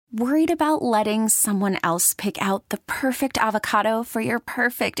Worried about letting someone else pick out the perfect avocado for your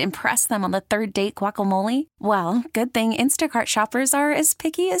perfect impress them on the third date guacamole? Well, good thing Instacart shoppers are as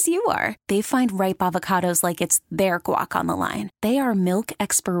picky as you are. They find ripe avocados like it's their guac on the line. They are milk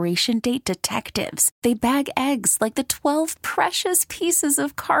expiration date detectives. They bag eggs like the 12 precious pieces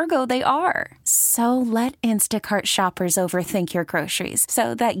of cargo they are. So let Instacart shoppers overthink your groceries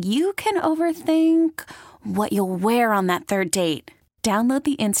so that you can overthink what you'll wear on that third date. Download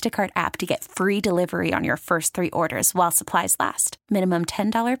the Instacart app to get free delivery on your first 3 orders while supplies last. Minimum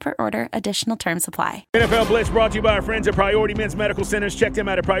 $10 per order. Additional terms apply. NFL Blitz brought to you by our friends at Priority Men's Medical Centers. Check them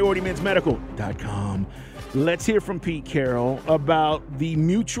out at PriorityMen'sMedical.com. Let's hear from Pete Carroll about the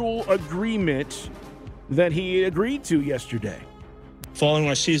mutual agreement that he agreed to yesterday. Following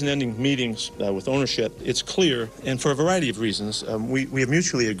our season-ending meetings with ownership, it's clear, and for a variety of reasons, we have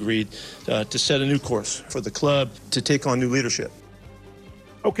mutually agreed to set a new course for the club to take on new leadership.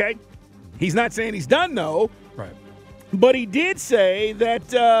 Okay. He's not saying he's done, though. Right. But he did say that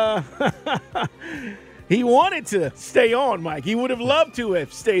he wanted to stay on, Mike. He would have loved to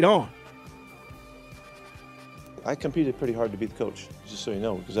have stayed on. I competed pretty hard to be the coach, just so you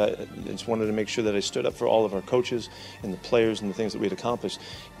know, because I just wanted to make sure that I stood up for all of our coaches and the players and the things that we had accomplished,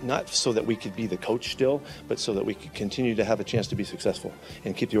 not so that we could be the coach still, but so that we could continue to have a chance to be successful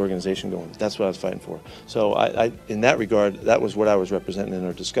and keep the organization going. That's what I was fighting for. So I in that regard, that was what I was representing in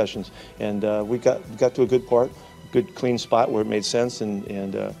our discussions. And we got to a good part, good clean spot where it made sense,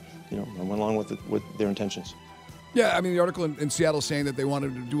 and I went along with their intentions. Yeah, I mean, the article in Seattle saying that they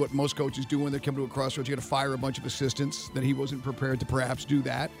wanted to do what most coaches do when they come to a crossroads. You got to fire a bunch of assistants, that he wasn't prepared to perhaps do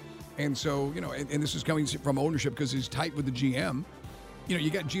that. And so, and this is coming from ownership because he's tight with the GM. You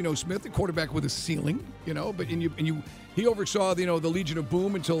got Geno Smith, the quarterback with a ceiling, but he oversaw, the Legion of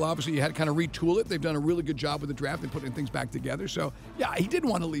Boom until obviously you had to kind of retool it. They've done a really good job with the draft and putting things back together. So, yeah, he didn't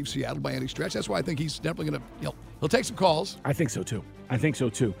want to leave Seattle by any stretch. That's why I think he's definitely going to, he'll take some calls. I think so, too.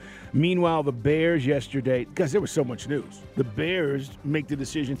 Meanwhile, the Bears yesterday, because there was so much news, the Bears make the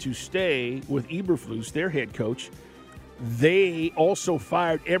decision to stay with Eberflus, their head coach. They also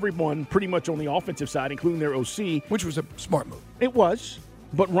fired everyone pretty much on the offensive side, including their OC. Which was a smart move. It was.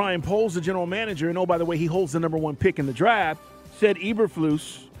 But Ryan Poles, the general manager, and by the way, he holds the number 1 pick in the draft, said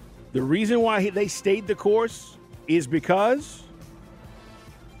Eberflus, the reason why they stayed the course is because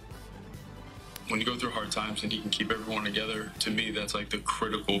when you go through hard times and he can keep everyone together, to me, that's like the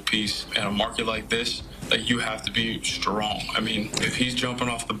critical piece. In a market like this, you have to be strong. I mean, if he's jumping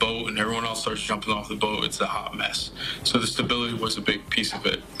off the boat and everyone else starts jumping off the boat, it's a hot mess. So the stability was a big piece of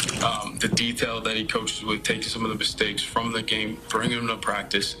it. The detail that he coaches with, taking some of the mistakes from the game, bringing them to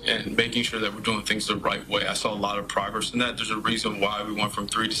practice, and making sure that we're doing things the right way. I saw a lot of progress in that. There's a reason why we went from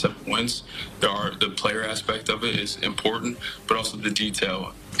 3 to 7 wins. The player aspect of it is important, but also the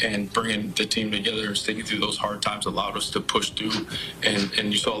detail. And bringing the team together and sticking through those hard times allowed us to push through.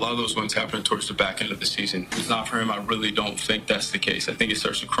 And you saw a lot of those wins happening towards the back end of the season. If it's not for him, I really don't think that's the case. I think it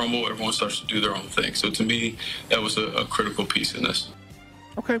starts to crumble. Everyone starts to do their own thing. So to me, that was a critical piece in this.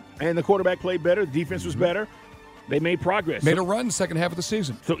 Okay. And the quarterback played better. The defense was better. They made progress. Made a run second half of the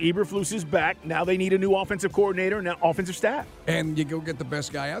season. So Eberflus is back. Now they need a new offensive coordinator and now offensive staff. And you go get the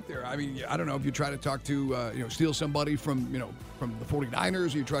best guy out there. I mean, I don't know if you try to talk to, steal somebody from the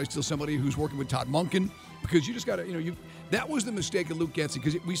 49ers, or you try to steal somebody who's working with Todd Monken, because you just got to, that was the mistake of Luke Getsy,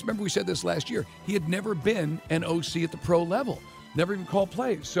 because we said this last year. He had never been an OC at the pro level. Never even called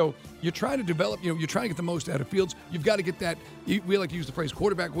plays. So you're trying to develop, you're trying to get the most out of Fields. You've got to get that, we like to use the phrase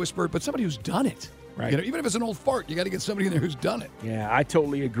quarterback whisperer, but somebody who's done it. Right. Even if it's an old fart, you got to get somebody in there who's done it. Yeah, I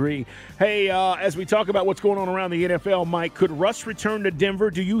totally agree. Hey, as we talk about what's going on around the NFL, Mike, could Russ return to Denver?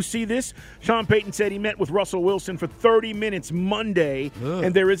 Do you see this? Sean Payton said he met with Russell Wilson for 30 minutes Monday,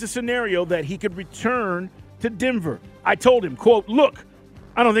 and there is a scenario that he could return to Denver. I told him, quote, look,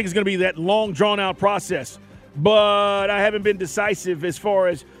 I don't think it's going to be that long, drawn-out process, but I haven't been decisive as far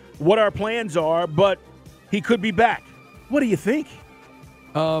as what our plans are, but he could be back. What do you think?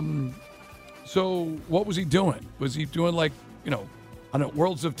 So what was he doing? Was he doing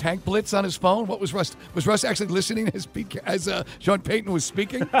Worlds of Tank Blitz on his phone? What was Russ? Was Russ actually listening as Sean Payton was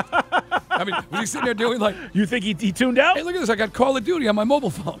speaking? I mean, was he sitting there doing You think he tuned out? Hey, look at this! I got Call of Duty on my mobile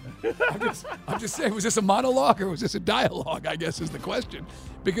phone. I'm just saying, was this a monologue or was this a dialogue? I guess is the question.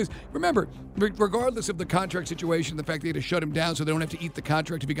 Because remember, regardless of the contract situation, the fact they had to shut him down so they don't have to eat the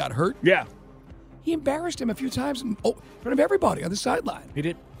contract if he got hurt. Yeah, he embarrassed him a few times in front of everybody on the sideline. He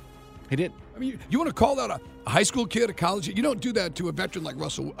did. mean, you want to call that a high school kid, a college kid? You don't do that to a veteran like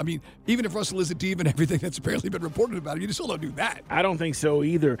Russell. I mean, even if Russell is a diva and everything that's apparently been reported about him, you still don't do that. I don't think so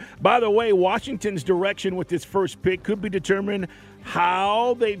either. By the way, Washington's direction with this first pick could be determined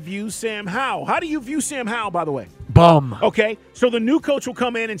how they view Sam Howell. How do you view Sam Howell, by the way? Bum. Okay, so the new coach will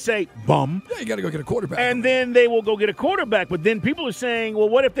come in and say, bum. Yeah, you got to go get a quarterback. And then they will go get a quarterback. But then people are saying, well,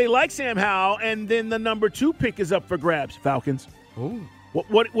 what if they like Sam Howell and then the number 2 pick is up for grabs? Falcons. Ooh.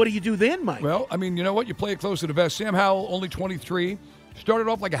 What do you do then, Mike? Well, I mean, you know what? You play it close to the vest. Sam Howell, only 23. Started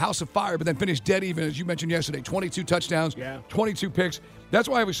off like a house of fire, but then finished dead even, as you mentioned yesterday. 22 touchdowns, 22 picks. That's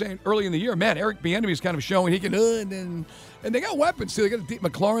why I was saying early in the year, man, Eric Bieniemy is kind of showing he can, and they got weapons, too. They got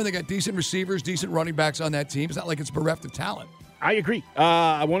McLaurin, they got decent receivers, decent running backs on that team. It's not like it's bereft of talent. I agree.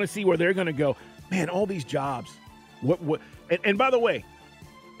 I want to see where they're going to go. Man, all these jobs. And by the way,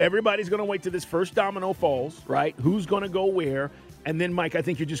 everybody's going to wait till this first domino falls, right? Who's going to go where? And then, Mike, I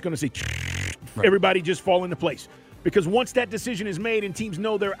think you're just going to see everybody just fall into place. Because once that decision is made and teams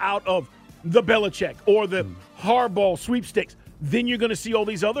know they're out of the Belichick or the Harbaugh sweepstakes, then you're going to see all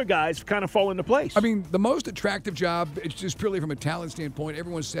these other guys kind of fall into place. I mean, the most attractive job, it's just purely from a talent standpoint,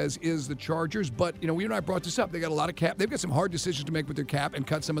 everyone says is the Chargers. But, you know, we and I brought this up. They got a lot of cap. They've got some hard decisions to make with their cap and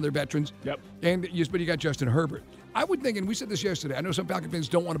cut some of their veterans. Yep. But you got Justin Herbert. I would think, and we said this yesterday, I know some Falcon fans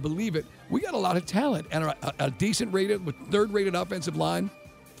don't want to believe it, we got a lot of talent and a decent rated, with third-rated offensive line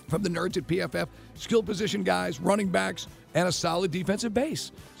from the nerds at PFF, skill position guys, running backs, and a solid defensive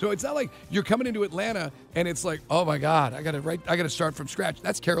base. So it's not like you're coming into Atlanta and it's like, oh my God, I got to start from scratch.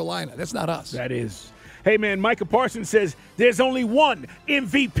 That's Carolina. That's not us. That is. Hey man, Micah Parsons says there's only one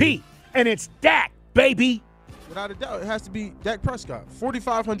MVP, and it's Dak, baby. Without a doubt, it has to be Dak Prescott.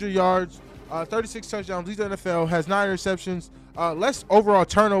 4,500 yards, 36 touchdowns, leads the NFL, has 9 interceptions, less overall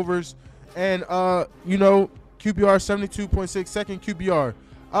turnovers, and QBR 72.6, second QBR.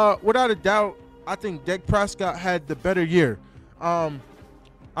 Without a doubt, I think Dak Prescott had the better year.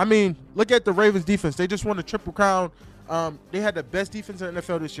 I mean, look at the Ravens defense. They just won the Triple Crown. They had the best defense in the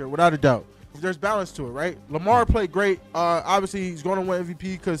NFL this year, without a doubt. There's balance to it, right? Lamar played great. Obviously, he's going to win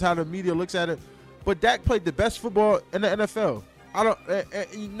MVP because how the media looks at it. But Dak played the best football in the NFL.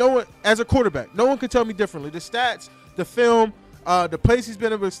 As a quarterback, no one can tell me differently. The stats, the film, the plays he's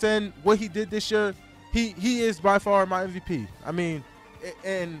been able to extend, what he did this year, he is by far my MVP. I mean,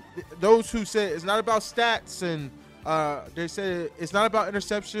 and those who say it's not about stats and they say it's not about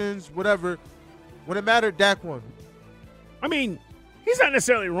interceptions, whatever, when it mattered, Dak won. I mean, he's not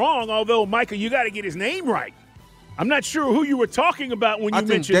necessarily wrong, although, Micah, you got to get his name right. I'm not sure who you were talking about when you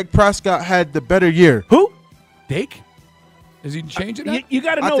mentioned. I think Dak Prescott had the better year. Who? Dake? Is he changing that? You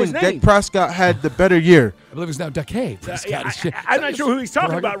got to know his name. I think Dak Prescott had the better year. I believe it's now Dakay. I'm not sure who he's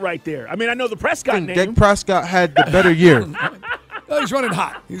talking about right there. I mean, I know the Prescott name. Dak Prescott had the better year. No, he's running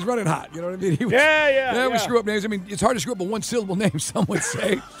hot. You know what I mean? Yeah. We screw up names. I mean, it's hard to screw up a one-syllable name, some would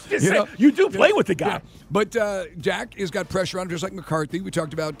say. You do play with the guy. Yeah. But Jack has got pressure on him just like McCarthy. We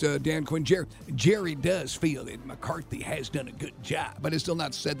talked about Dan Quinn. Jerry does feel that McCarthy has done a good job, but it's still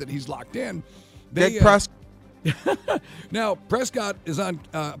not said that he's locked in. Dak Prescott. Now, Prescott is on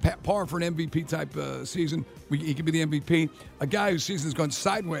par for an MVP-type season. He could be the MVP. A guy whose season has gone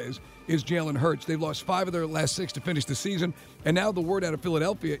sideways is Jalen Hurts. They've lost 5 of their last 6 to finish the season, and now the word out of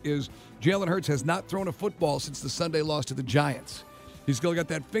Philadelphia is Jalen Hurts has not thrown a football since the Sunday loss to the Giants. He's still got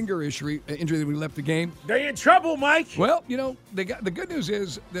that finger injury that we left the game. They're in trouble, Mike. Well, they got the good news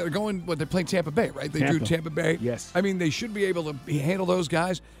is they're playing Tampa Bay, right? They drew Tampa Bay. Yes. I mean, they should be able to handle those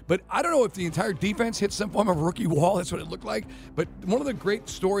guys. But I don't know if the entire defense hit some form of rookie wall. That's what it looked like. But one of the great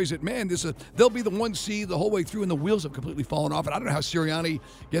stories that, they'll be the 1 seed the whole way through, and the wheels have completely fallen off. And I don't know how Sirianni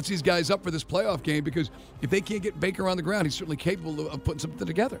gets these guys up for this playoff game, because if they can't get Baker on the ground, he's certainly capable of putting something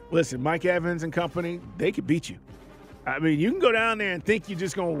together. Listen, Mike Evans and company, they could beat you. I mean, you can go down there and think you're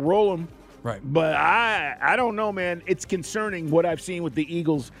just going to roll them. Right. But I don't know, man. It's concerning what I've seen with the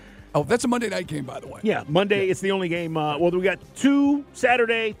Eagles. Oh, that's a Monday night game, by the way. Yeah, Monday. Yeah. It's the only game. We got 2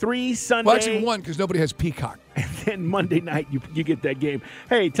 Saturday, 3 Sunday. Well, actually 1 because nobody has Peacock. And then Monday night, you get that game.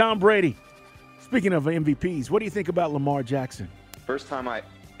 Hey, Tom Brady, speaking of MVPs, what do you think about Lamar Jackson? First time I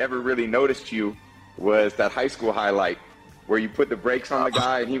ever really noticed you was that high school highlight where you put the brakes on the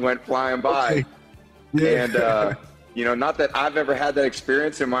guy and he went flying by. Okay. Yeah. And, not that I've ever had that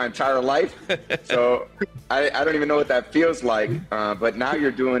experience in my entire life, so I don't even know what that feels like, but now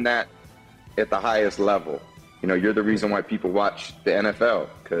you're doing that at the highest level. You're the reason why people watch the NFL,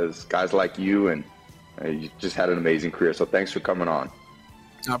 because guys like you, and you just had an amazing career, so thanks for coming on.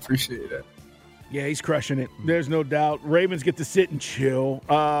 I appreciate it. Yeah, he's crushing it. There's no doubt. Ravens get to sit and chill,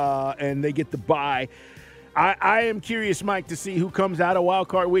 and they get the bye. I am curious, Mike, to see who comes out of Wild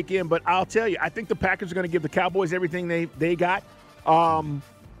Card Weekend. But I'll tell you, I think the Packers are going to give the Cowboys everything they got.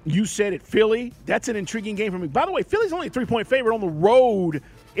 You said it, Philly. That's an intriguing game for me. By the way, Philly's only a 3-point favorite on the road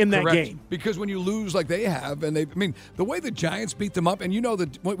in that game. Because when you lose like they have, and the way the Giants beat them up, and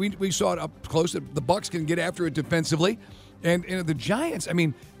that we saw it up close, that the Bucs can get after it defensively. And the Giants,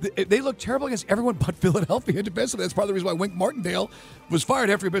 they look terrible against everyone but Philadelphia defensively. That's part of the reason why Wink Martindale was fired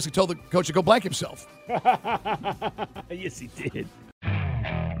after he basically told the coach to go blank himself. Yes, he did.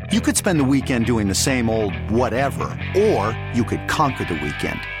 You could spend the weekend doing the same old whatever, or you could conquer the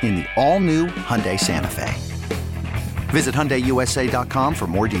weekend in the all-new Hyundai Santa Fe. Visit HyundaiUSA.com for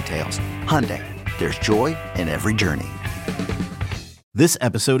more details. Hyundai, there's joy in every journey. This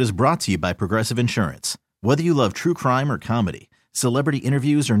episode is brought to you by Progressive Insurance. Whether you love true crime or comedy, celebrity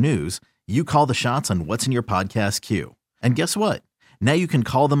interviews or news, you call the shots on what's in your podcast queue. And guess what? Now you can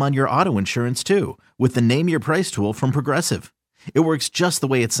call them on your auto insurance too with the Name Your Price tool from Progressive. It works just the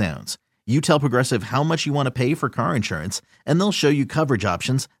way it sounds. You tell Progressive how much you want to pay for car insurance, and they'll show you coverage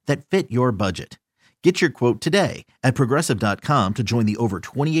options that fit your budget. Get your quote today at Progressive.com to join the over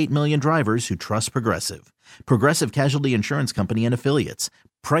 28 million drivers who trust Progressive. Progressive Casualty Insurance Company and Affiliates.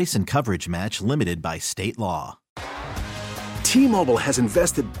 Price and coverage match limited by state law. T-Mobile has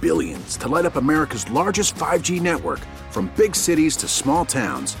invested billions to light up America's largest 5G network, from big cities to small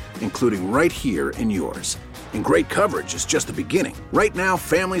towns, including right here in yours. And great coverage is just the beginning. Right now,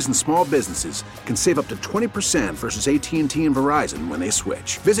 families and small businesses can save up to 20% versus AT&T and Verizon when they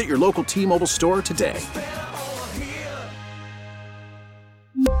switch. Visit your local T-Mobile store today.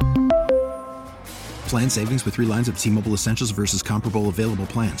 Plan savings with 3 lines of T-Mobile Essentials versus comparable available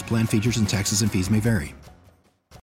plans. Plan features and taxes and fees may vary.